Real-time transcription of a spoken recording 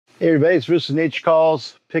Hey everybody, it's Bruce with Nature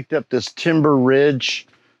Calls. Picked up this timber ridge.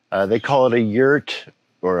 They call it a yurt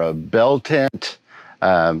or a bell tent.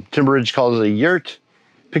 Timber Ridge calls it a yurt.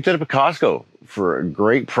 Picked it up at Costco for a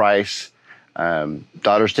great price.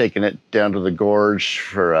 Daughter's taking it down to the gorge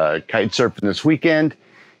for kite surfing this weekend,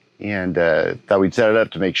 and thought we'd set it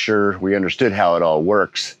up to make sure we understood how it all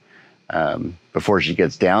works before she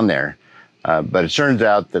gets down there. But it turns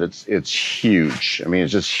out that it's huge. I mean,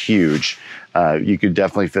 it's just huge. You could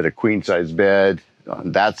definitely fit a queen size bed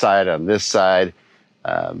on that side, on this side.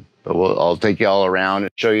 But I'll take you all around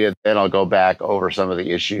and show you. Then I'll go back over some of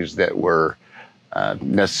the issues that were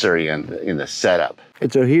necessary in the setup.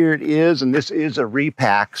 And so here it is, and this is a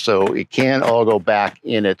repack, so it can all go back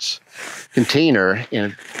in its container.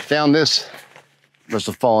 And found this, must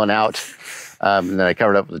have fallen out, and then I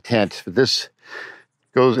covered up with a tent. But this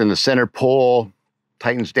goes in the center pole,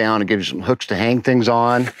 tightens down and gives you some hooks to hang things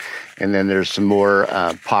on. And then there's some more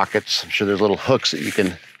pockets. I'm sure there's little hooks that you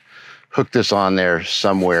can hook this on there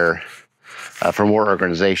somewhere for more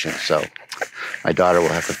organization. So my daughter will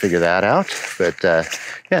have to figure that out. But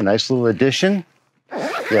yeah, nice little addition.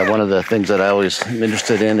 Yeah, one of the things that I always am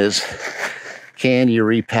interested in is, can you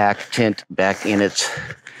repack tent back in its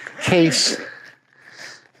case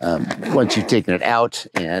once you've taken it out?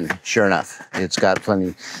 And sure enough, it's got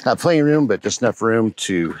plenty, not plenty of room, but just enough room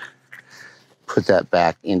to put that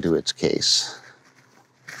back into its case.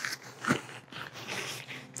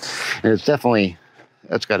 And it's definitely,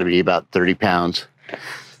 that's got to be about 30 pounds.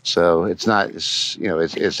 So it's not, it's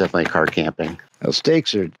definitely car camping. Those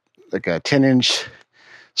stakes are like a 10-inch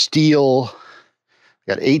steel.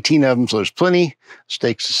 Got 18 of them, so there's plenty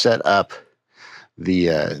stakes to set up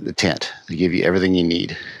the tent. They give you everything you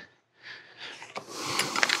need.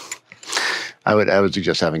 I would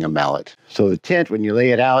suggest having a mallet. So the tent, when you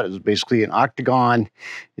lay it out, is basically an octagon.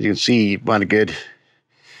 As you can see, you want a good,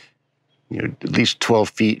 at least 12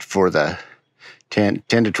 feet for the tent,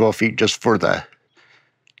 10 to 12 feet just for the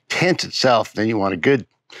tent itself. Then you want a good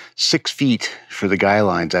 6 feet for the guy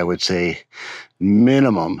lines, I would say,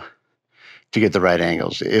 minimum, to get the right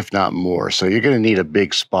angles, if not more. So you're going to need a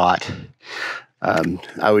big spot.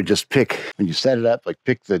 I would just pick, when you set it up, like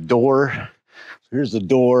pick the door. So here's the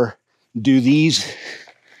door. Do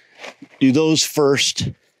those first.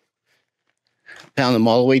 Pound them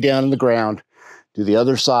all the way down in the ground. Do the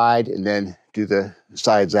other side, and then do the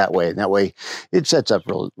sides that way. And that way it sets up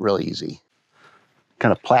real easy.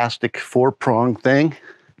 Kind of plastic 4-prong thing.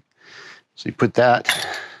 So you put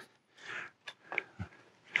that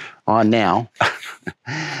on now.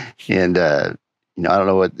 And I don't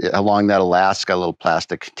know how long that'll last. It's got a little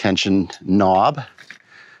plastic tension knob.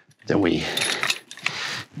 Then we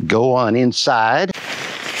go on inside.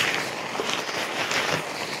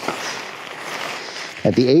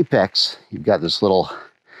 At the apex, you've got this little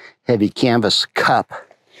heavy canvas cup.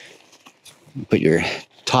 You put your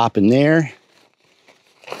top in there.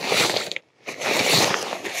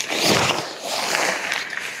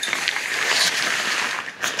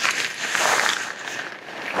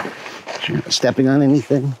 You're not stepping on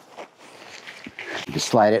anything. You just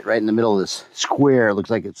slide it right in the middle of this square. It looks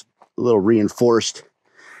like it's a little reinforced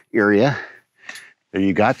area. There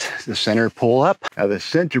you got the center pole up. Now the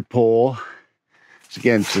center pole,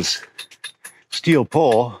 again, it's this steel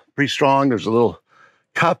pole, pretty strong. There's a little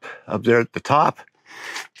cup up there at the top.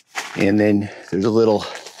 And then there's a little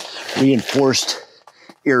reinforced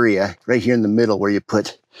area right here in the middle where you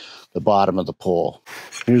put the bottom of the pole.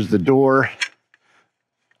 Here's the door.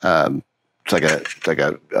 It's like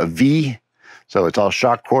a V, so it's all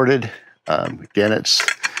shock corded. Again, it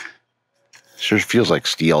sure feels like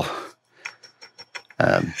steel,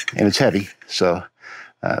 and it's heavy. So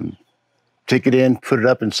take it in, put it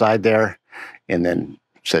up inside there, and then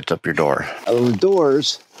set up your door. The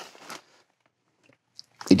doors,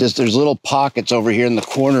 there's little pockets over here in the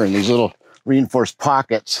corner, and these little reinforced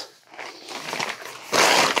pockets.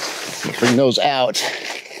 Bring those out.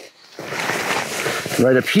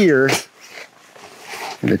 Right up here,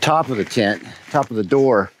 in the top of the tent, top of the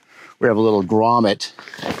door, we have a little grommet.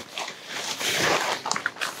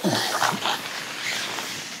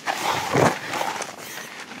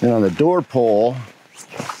 Then on the door pole,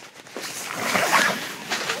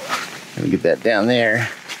 let me get that down there.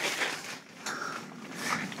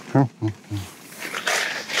 On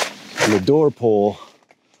the door pole,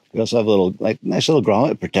 we also have a little, nice little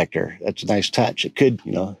grommet protector. That's a nice touch. It could,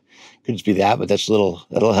 could just be that, but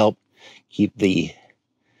that'll help keep the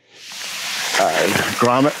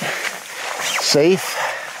grommet safe.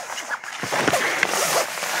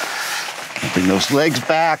 Bring those legs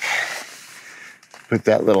back. Put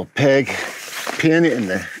that little peg pin in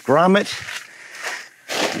the grommet.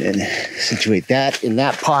 And situate that in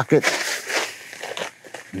that pocket,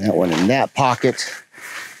 and that one in that pocket,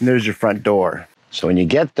 and there's your front door. So when you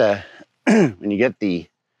get the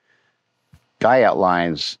guy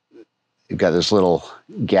outlines, you've got this little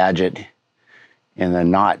gadget and a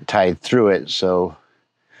knot tied through it. So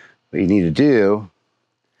what you need to do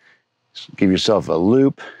is give yourself a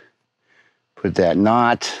loop, put that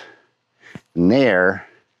knot in there.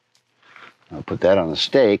 I'll put that on the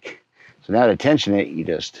stake. So now to tension it, you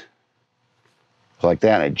just go like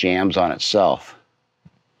that, and it jams on itself.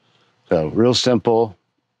 So real simple,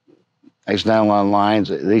 nice nylon lines.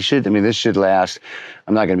 This should last.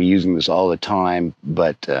 I'm not going to be using this all the time,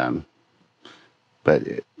 but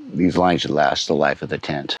these lines should last the life of the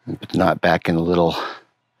tent. Put the knot back in the little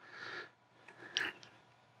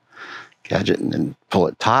gadget and then pull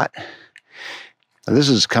it taut. Now this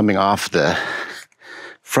is coming off the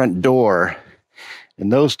front door,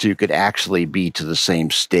 and those two could actually be to the same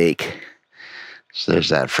stake. So there's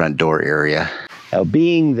that front door area. Now,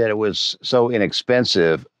 being that it was so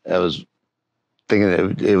inexpensive, I was thinking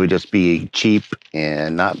that it would just be cheap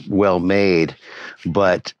and not well made,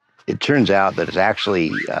 but it turns out that it's actually,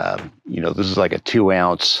 this is like a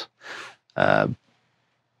 2-ounce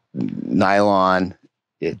nylon.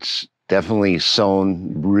 It's definitely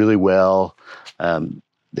sewn really well.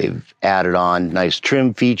 They've added on nice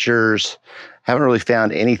trim features. Haven't really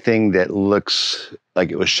found anything that looks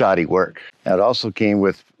like it was shoddy work. Now, it also came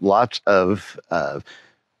with lots of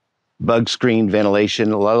bug screen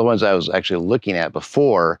ventilation. A lot of the ones I was actually looking at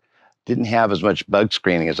before didn't have as much bug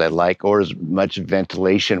screening as I'd like, or as much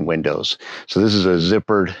ventilation windows. So this is a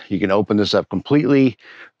zippered. You can open this up completely,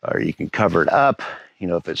 or you can cover it up,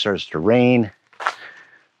 if it starts to rain.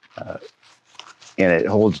 And it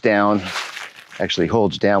holds down. Actually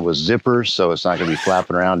holds down with zippers, so it's not going to be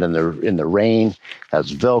flapping around in the rain. It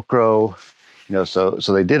has Velcro, so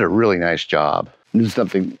they did a really nice job. This is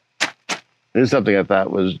something I thought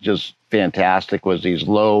was just fantastic, was these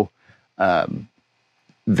low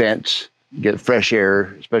vents, get fresh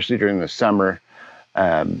air, especially during the summer.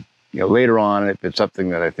 Later on, if it's something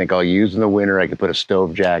that I think I'll use in the winter, I could put a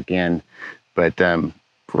stove jack in, but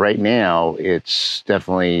right now it's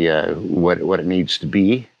definitely what it needs to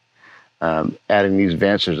be. Adding these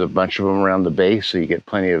vents, there's a bunch of them around the base, so you get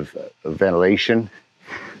plenty of ventilation.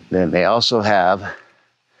 Then they also have,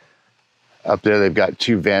 up there, they've got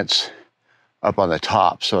 2 vents up on the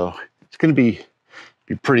top, so it's going to be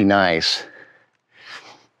pretty nice.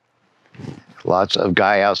 Lots of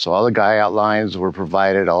guy outs, so all the guy out lines were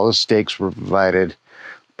provided, all the stakes were provided,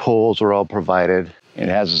 poles were all provided. And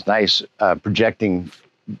it has this nice projecting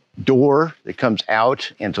door that comes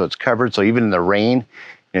out, and so it's covered, so even in the rain,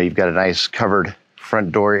 you've got a nice covered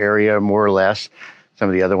front door area, more or less. Some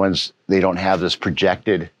of the other ones, they don't have this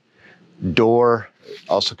projected door.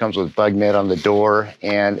 Also comes with bug net on the door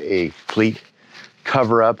and a complete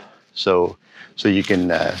cover up, so you can,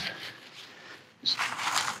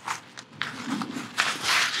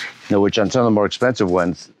 which on some of the more expensive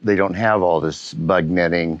ones, they don't have all this bug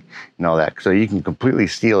netting and all that. So you can completely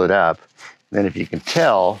seal it up. Then if you can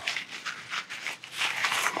tell,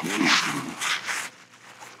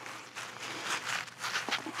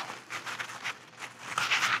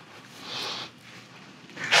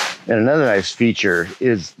 and another nice feature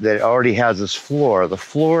is that it already has this floor. The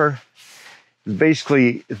floor is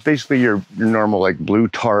basically your normal like blue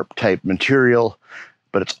tarp type material,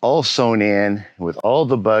 but it's all sewn in with all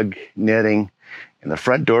the bug netting, and the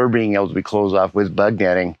front door being able to be closed off with bug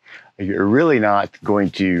netting. You're really not going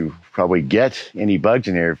to probably get any bugs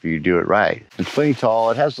in here if you do it right. It's plenty tall.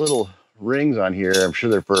 It has little rings on here. I'm sure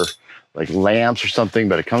they're for like lamps or something,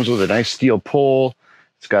 but it comes with a nice steel pole.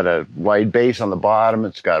 It's got a wide base on the bottom.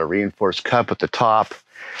 It's got a reinforced cup at the top.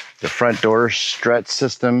 The front door strut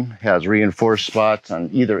system has reinforced spots on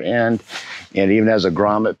either end, and it even has a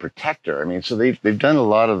grommet protector. So they've done a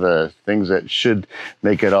lot of the things that should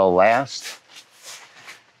make it all last.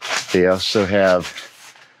 They also have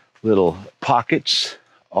little pockets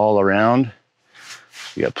all around.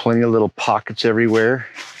 You got plenty of little pockets everywhere.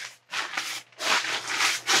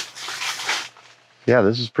 Yeah,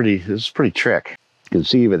 this is pretty trick. You can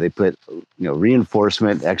see where they put,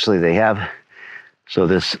 reinforcement. Actually, they have, so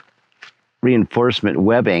this reinforcement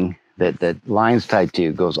webbing that line's tied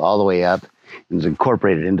to goes all the way up and is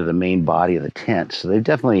incorporated into the main body of the tent. So they've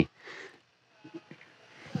definitely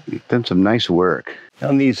done some nice work.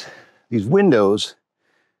 On these windows,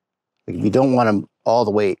 if you don't want them all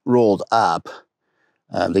the way rolled up,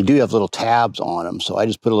 they do have little tabs on them. So I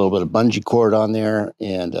just put a little bit of bungee cord on there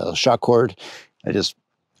and a shock cord. I just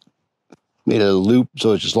made a loop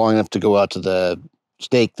so it's just long enough to go out to the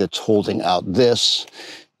stake that's holding out this.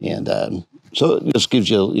 And so it just gives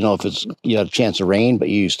you, if you have a chance of rain, but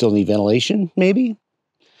you still need ventilation, maybe.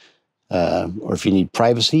 Or if you need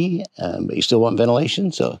privacy, but you still want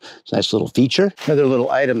ventilation. So it's a nice little feature. Another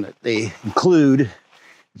little item that they include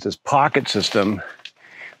is this pocket system.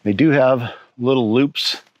 They do have little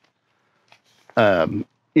loops in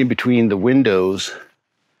between the windows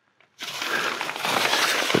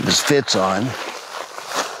that this fits on.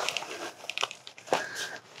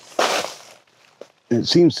 And it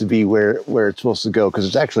seems to be where it's supposed to go, because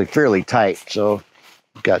it's actually fairly tight. So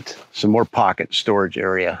you've got some more pocket storage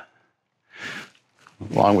area,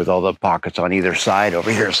 along with all the pockets on either side over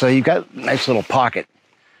here. So you've got nice little pockets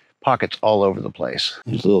all over the place.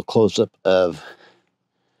 Here's a little close-up of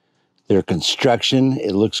their construction.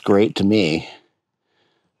 It looks great to me.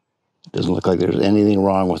 It doesn't look like there's anything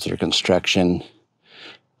wrong with their construction.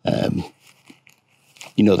 The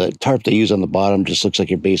tarp they use on the bottom just looks like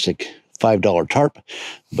your basic $5 tarp,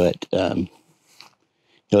 but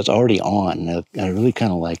it's already on. I really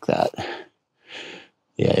kind of like that.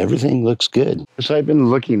 Yeah, everything looks good. So I've been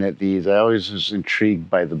looking at these. I always was intrigued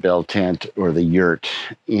by the bell tent or the yurt,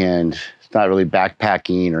 and it's not really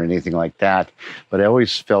backpacking or anything like that, but I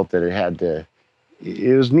always felt that it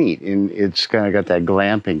was neat, and it's kind of got that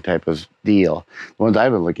glamping type of deal. The ones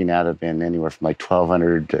I've been looking at have been anywhere from like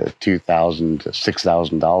 $1,200 to $2,000 to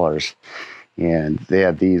 $6,000, and they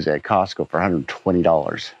have these at Costco for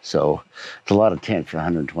 $120. So it's a lot of tent for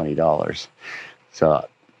 $120. So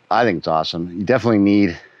I think it's awesome. You definitely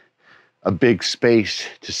need a big space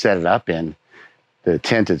to set it up in. The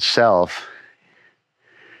tent itself,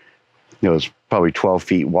 is probably 12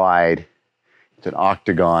 feet wide. It's an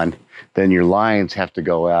octagon. Then your lines have to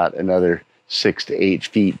go out another 6 to 8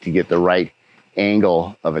 feet to get the right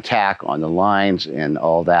angle of attack on the lines and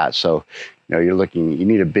all that. So, you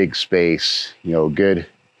need a big space, good,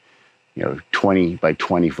 20 by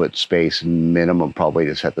 20 foot space minimum probably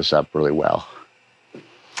to set this up really well.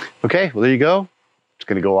 Okay, well, there you go. It's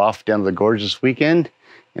going to go off down to the gorge this weekend,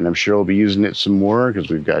 and I'm sure we'll be using it some more because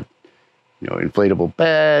we've got, inflatable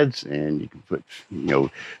beds, and you can put,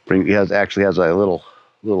 actually has a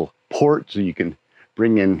little port so you can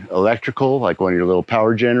bring in electrical, like one of your little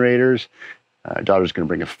power generators. Daughter's going to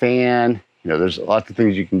bring a fan. There's lots of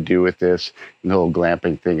things you can do with this, and the whole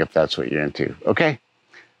glamping thing if that's what you're into. Okay,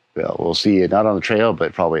 well, we'll see you not on the trail,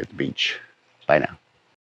 but probably at the beach. Bye now.